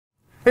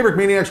Hey Brick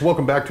Maniacs,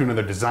 welcome back to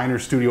another Designer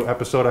Studio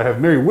episode. I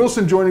have Mary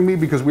Wilson joining me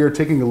because we are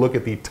taking a look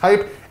at the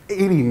Type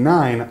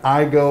 89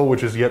 Igo,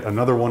 which is yet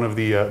another one of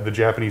the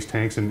Japanese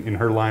tanks in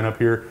her lineup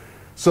here.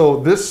 So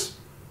this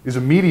is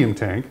a medium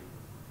tank.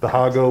 The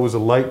Hago is a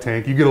light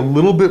tank. You get a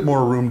little bit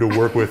more room to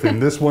work with in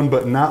this one,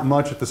 but not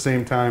much at the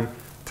same time.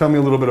 Tell me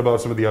a little bit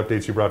about some of the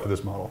updates you brought to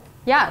this model.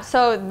 Yeah,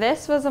 so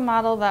this was a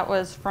model that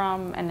was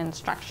from an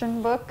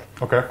instruction book.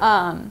 Okay.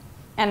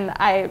 And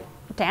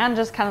Dan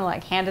just kind of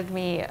like handed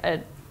me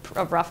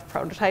a rough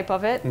prototype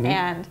of it,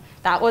 and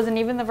that wasn't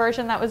even the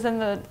version that was in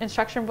the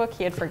instruction book.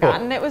 He had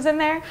forgotten it was in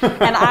there,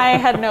 and I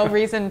had no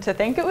reason to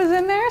think it was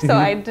in there, so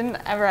I didn't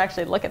ever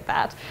actually look at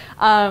that.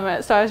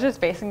 So I was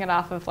just basing it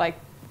off of like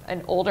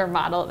an older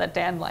model that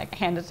Dan like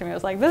handed to me. I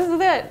was like, this is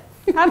it.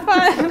 Have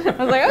fun.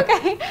 I was like,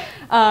 okay.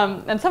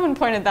 And someone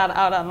pointed that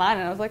out online,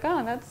 and I was like,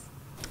 oh,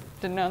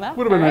 didn't know that.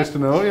 Would have been nice to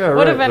know. Yeah, Would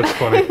right. have been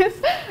That's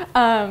nice.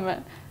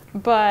 funny.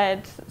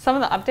 But some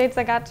of the updates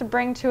I got to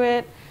bring to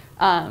it,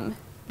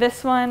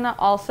 this one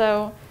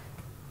also,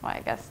 well,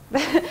 I guess,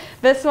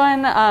 this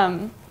one,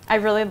 I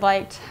really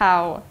liked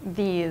how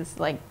these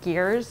like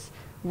gears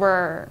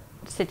were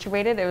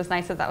situated. It was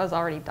nice that was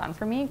already done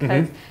for me,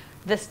 because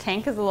this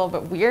tank is a little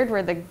bit weird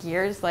where the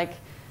gears like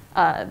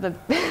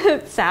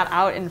sat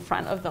out in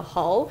front of the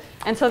hull,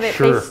 and so they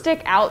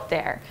stick out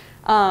there,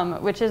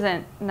 which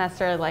isn't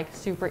necessarily like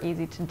super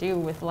easy to do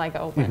with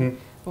Lego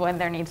when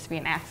there needs to be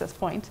an access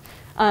point.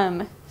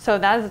 So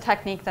that is a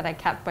technique that I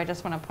kept, but I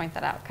just want to point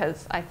that out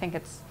because I think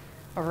it's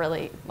a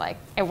really, like,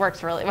 it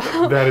works really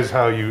well. That is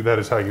how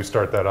you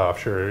start that off,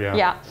 sure, yeah.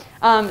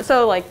 Yeah,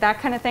 so like that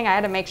kind of thing, I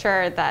had to make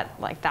sure that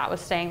like that was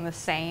staying the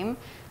same,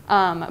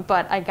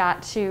 but I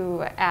got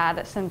to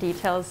add some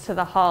details to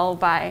the hull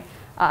by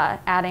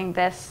adding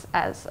this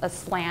as a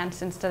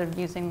slant instead of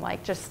using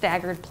like just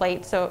staggered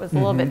plates, so it was a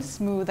little bit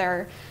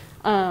smoother.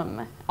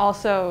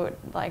 Also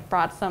like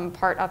brought some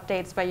part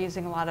updates by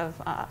using a lot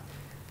of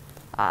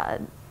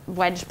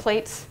wedge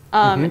plates,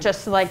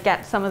 just to like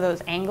get some of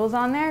those angles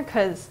on there,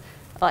 because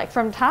like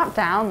from top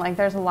down, like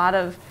there's a lot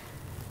of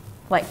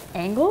like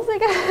angles, I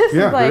guess.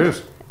 Yeah, like, there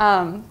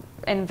is.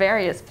 In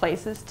various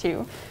places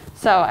too.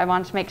 So I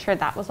wanted to make sure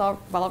that was all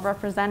well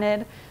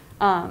represented.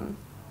 I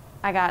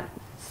got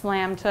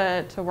slammed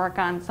to work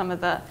on some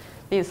of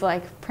these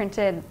like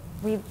printed,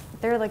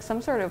 there were like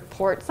some sort of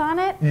ports on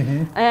it,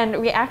 and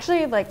we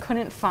actually like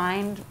couldn't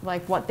find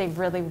like what they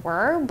really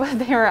were, but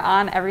they were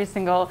on every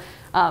single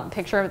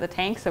picture of the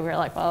tank, so we were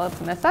like, well,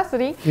 it's a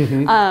necessity.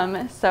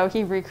 So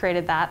he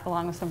recreated that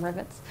along with some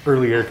rivets.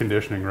 Early air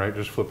conditioning, right?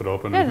 Just flip it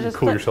open and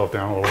cool yourself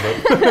down a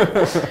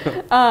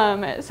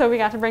little bit. So we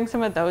got to bring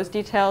some of those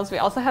details. We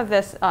also have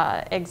this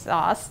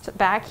exhaust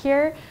back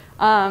here,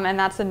 and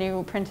that's a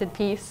new printed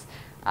piece.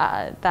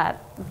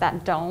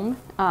 That dome,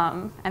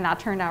 and that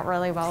turned out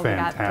really well.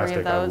 Fantastic. We got 3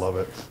 of those. I love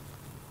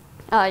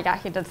it. Yeah,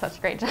 he did such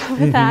a great job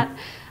with that.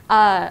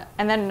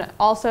 And then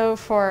also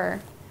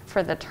for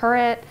the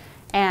turret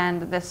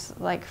and this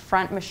like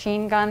front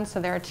machine gun,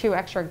 so there are 2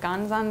 extra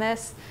guns on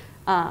this,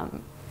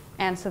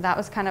 and so that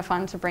was kind of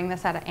fun to bring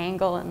this at an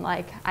angle, and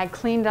like I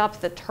cleaned up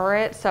the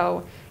turret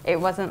so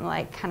it wasn't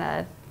like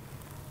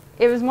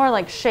it was more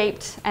like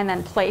shaped and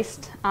then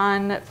placed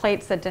on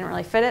plates that didn't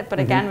really fit it. But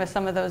again, with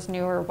some of those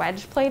newer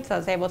wedge plates, I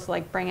was able to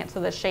like bring it so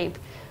the shape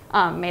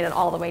made it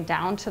all the way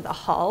down to the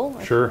hull,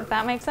 if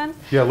that makes sense.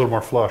 Yeah, a little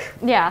more flush.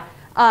 Yeah.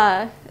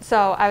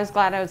 So I was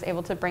glad I was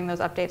able to bring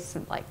those updates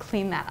to like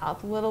clean that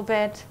up a little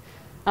bit.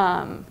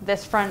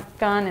 This front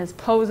gun is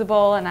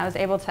posable, and I was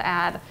able to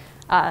add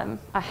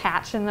a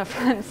hatch in the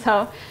front,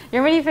 so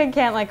your minifig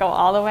can't like go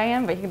all the way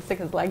in, but he can stick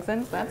his legs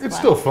in, so that's It's fun.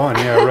 still fun,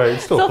 yeah, right.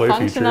 It's still a play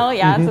functional, feature.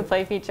 Yeah, it's a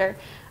play feature.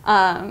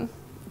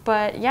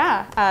 But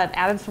yeah,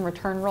 added some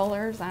return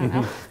rollers. I don't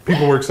know.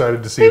 People were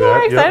excited to see People that.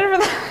 were excited for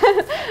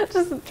that.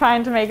 Just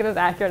trying to make it as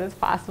accurate as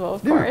possible,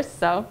 of course.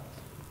 So,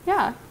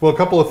 yeah. Well, a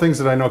couple of things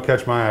that I know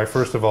catch my eye.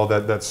 First of all,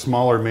 that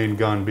smaller main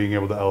gun being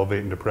able to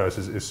elevate and depress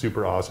is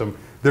super awesome.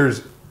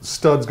 There's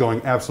studs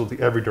going absolutely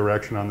every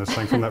direction on this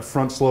thing, from that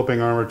front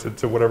sloping armor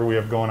to whatever we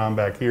have going on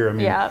back here. I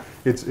mean,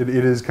 it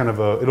is kind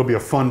of it'll be a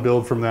fun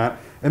build from that.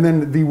 And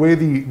then the way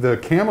the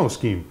camo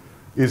scheme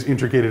is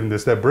intricated in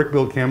this, that brick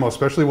built camo,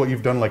 especially what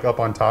you've done like up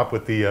on top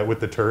with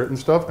the turret and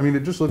stuff. I mean,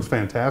 it just looks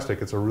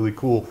fantastic. It's a really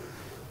cool.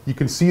 You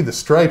can see the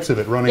stripes of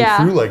it running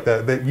through like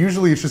that. That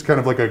usually it's just kind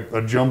of like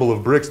a jumble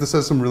of bricks. This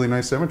has some really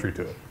nice symmetry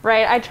to it.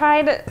 Right.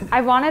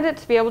 I wanted it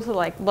to be able to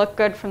like look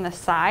good from the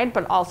side,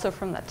 but also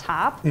from the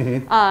top.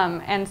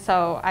 And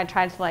so I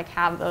tried to like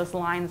have those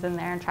lines in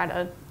there and try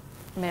to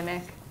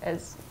mimic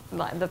as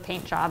the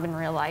paint job in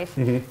real life.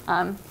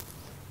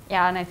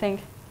 Yeah, and I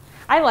think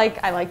I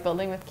like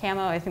building with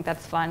camo. I think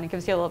that's fun. It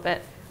gives you a little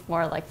bit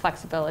more like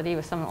flexibility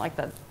with some of like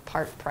the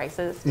part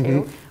prices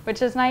too,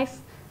 which is nice.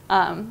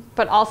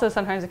 But also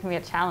sometimes it can be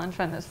a challenge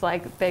when it's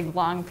like big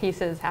long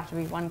pieces have to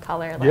be one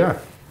color. Like,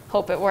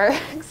 hope it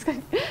works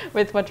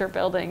with what you're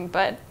building.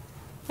 But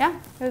yeah,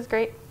 it was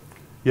great.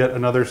 Yet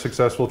another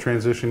successful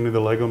transition to the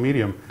Lego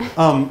medium.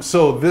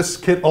 So this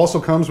kit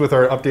also comes with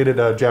our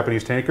updated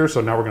Japanese tanker.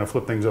 So now we're going to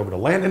flip things over to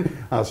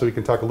Landon so we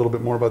can talk a little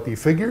bit more about the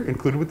figure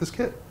included with this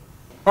kit.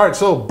 All right,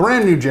 so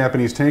brand new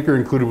Japanese tanker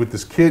included with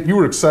this kit. You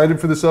were excited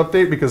for this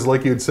update because,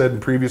 like you had said in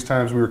previous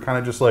times, we were kind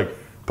of just like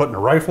putting a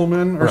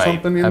rifleman or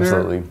something in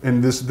there.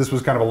 And this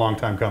was kind of a long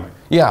time coming.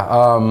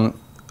 Yeah.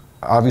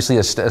 Obviously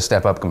a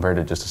step up compared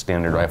to just a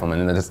standard rifleman,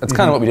 and that's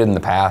kind of what we did in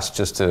the past,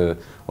 just to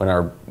when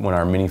our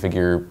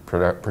minifigure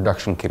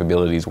production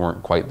capabilities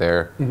weren't quite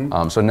there.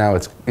 So now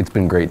it's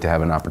been great to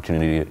have an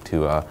opportunity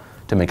to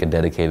make a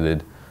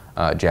dedicated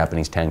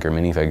Japanese tanker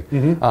minifig.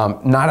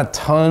 Not a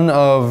ton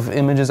of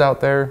images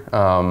out there.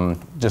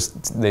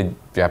 Just the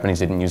Japanese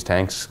didn't use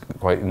tanks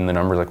quite in the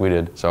numbers like we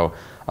did. So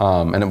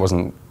and it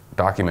wasn't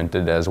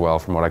documented as well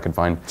from what I could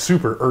find.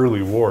 Super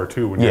early war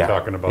too when you're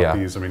talking about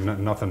these. I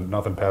mean,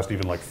 nothing past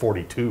even like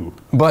 42.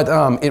 But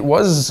it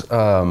was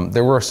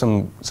there were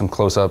some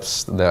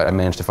close-ups that I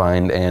managed to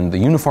find, and the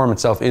uniform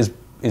itself is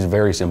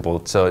very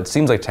simple. So it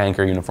seems like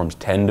tanker uniforms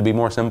tend to be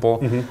more simple.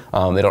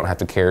 They don't have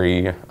to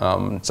carry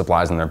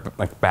supplies on their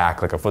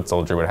back like a foot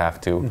soldier would have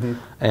to,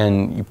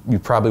 and you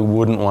probably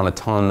wouldn't want a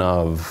ton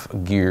of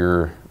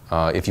gear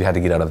if you had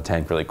to get out of the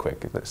tank really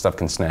quick. Stuff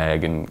can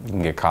snag and you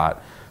can get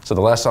caught. So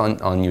the less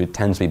on you, it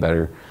tends to be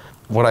better.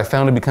 What I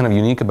found to be kind of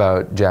unique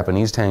about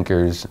Japanese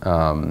tankers,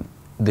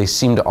 they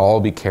seem to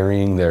all be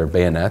carrying their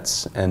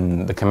bayonets,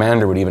 and the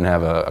commander would even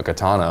have a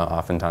katana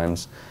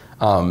oftentimes.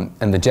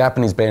 And the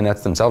Japanese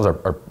bayonets themselves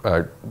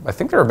are I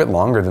think they're a bit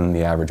longer than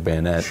the average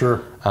bayonet.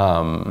 Sure.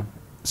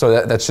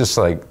 So that's just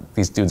like,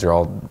 these dudes are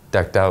all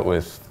decked out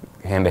with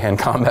hand-to-hand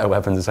combat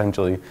weapons,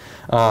 essentially.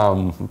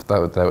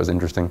 That was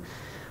interesting.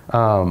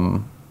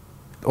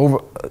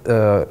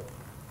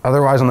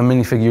 Otherwise, on the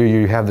minifigure,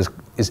 you have this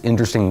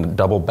interesting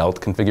double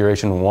belt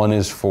configuration. One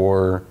is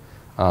for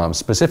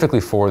specifically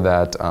for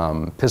that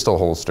pistol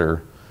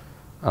holster,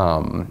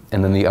 and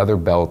then the other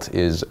belt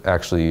is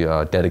actually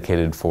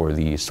dedicated for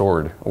the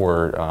sword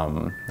or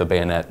the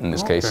bayonet in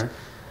this case.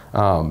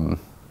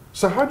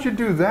 So how'd you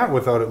do that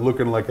without it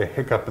looking like a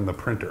hiccup in the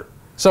printer?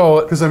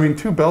 So, because I mean,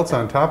 two belts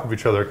on top of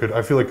each other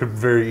I feel like could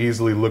very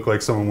easily look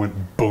like someone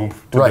went boom,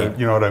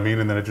 you know what I mean,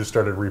 and then it just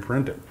started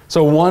reprinting.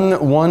 So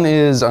one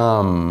is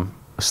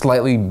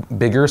slightly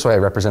bigger, so I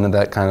represented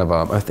that kind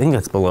of, I think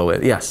that's below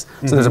it, yes.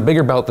 So there's a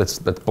bigger belt that's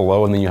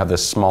below, and then you have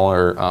this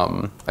smaller,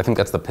 I think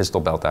that's the pistol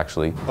belt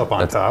actually. Up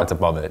on top? That's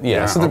above it,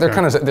 yeah. So they're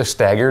kind of, they're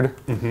staggered,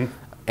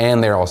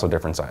 and they're also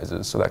different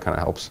sizes, so that kind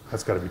of helps.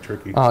 That's gotta be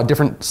tricky.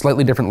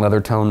 Slightly different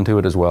leather tone to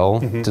it as well,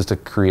 just to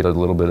create a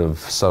little bit of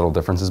subtle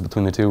differences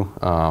between the two.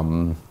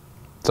 So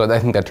I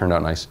think that turned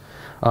out nice.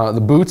 The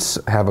boots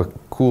have a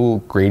cool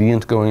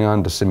gradient going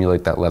on to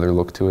simulate that leather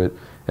look to it.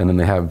 And then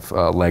they have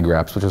leg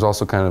wraps, which is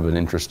also kind of an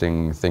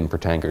interesting thing for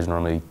tankers.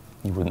 Normally,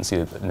 you wouldn't see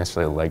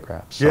necessarily leg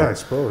wraps. So. Yeah, I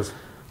suppose.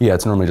 Yeah,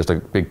 it's normally just a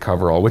big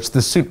coverall, which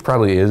the suit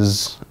probably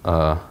is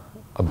a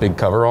big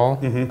coverall.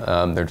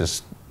 They're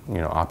just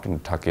opting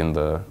to tuck in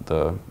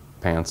the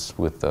pants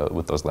with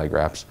those leg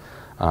wraps.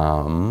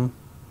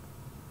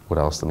 What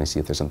else? Let me see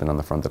if there's something on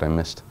the front that I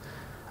missed.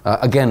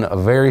 Again, a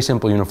very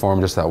simple uniform,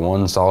 just that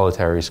one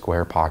solitary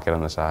square pocket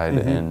on the side,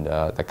 and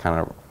that kind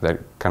of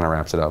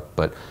wraps it up.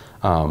 But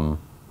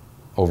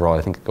overall,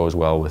 I think it goes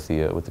well with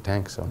the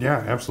tank. So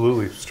yeah,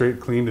 absolutely, straight,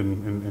 cleaned,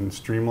 and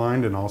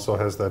streamlined, and also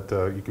has that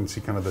you can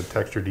see kind of the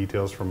texture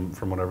details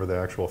from whatever the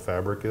actual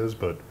fabric is.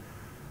 But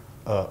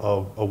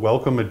a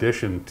welcome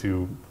addition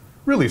to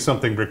really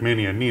something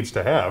Brickmania needs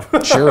to have.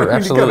 Sure,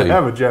 absolutely. You got to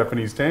have a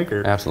Japanese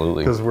tanker.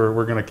 Absolutely, because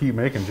we're going to keep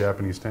making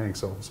Japanese tanks.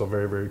 So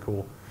very, very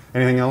cool.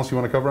 Anything else you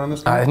want to cover on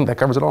this? I think that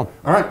covers it all.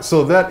 All right,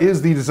 so that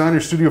is the designer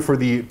studio for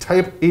the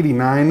Type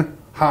 89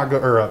 Haga,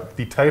 or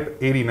the Type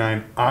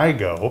 89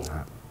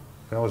 Igo.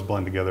 That was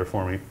blend together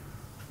for me,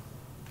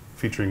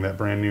 featuring that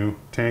brand new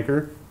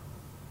tanker.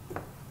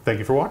 Thank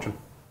you for watching.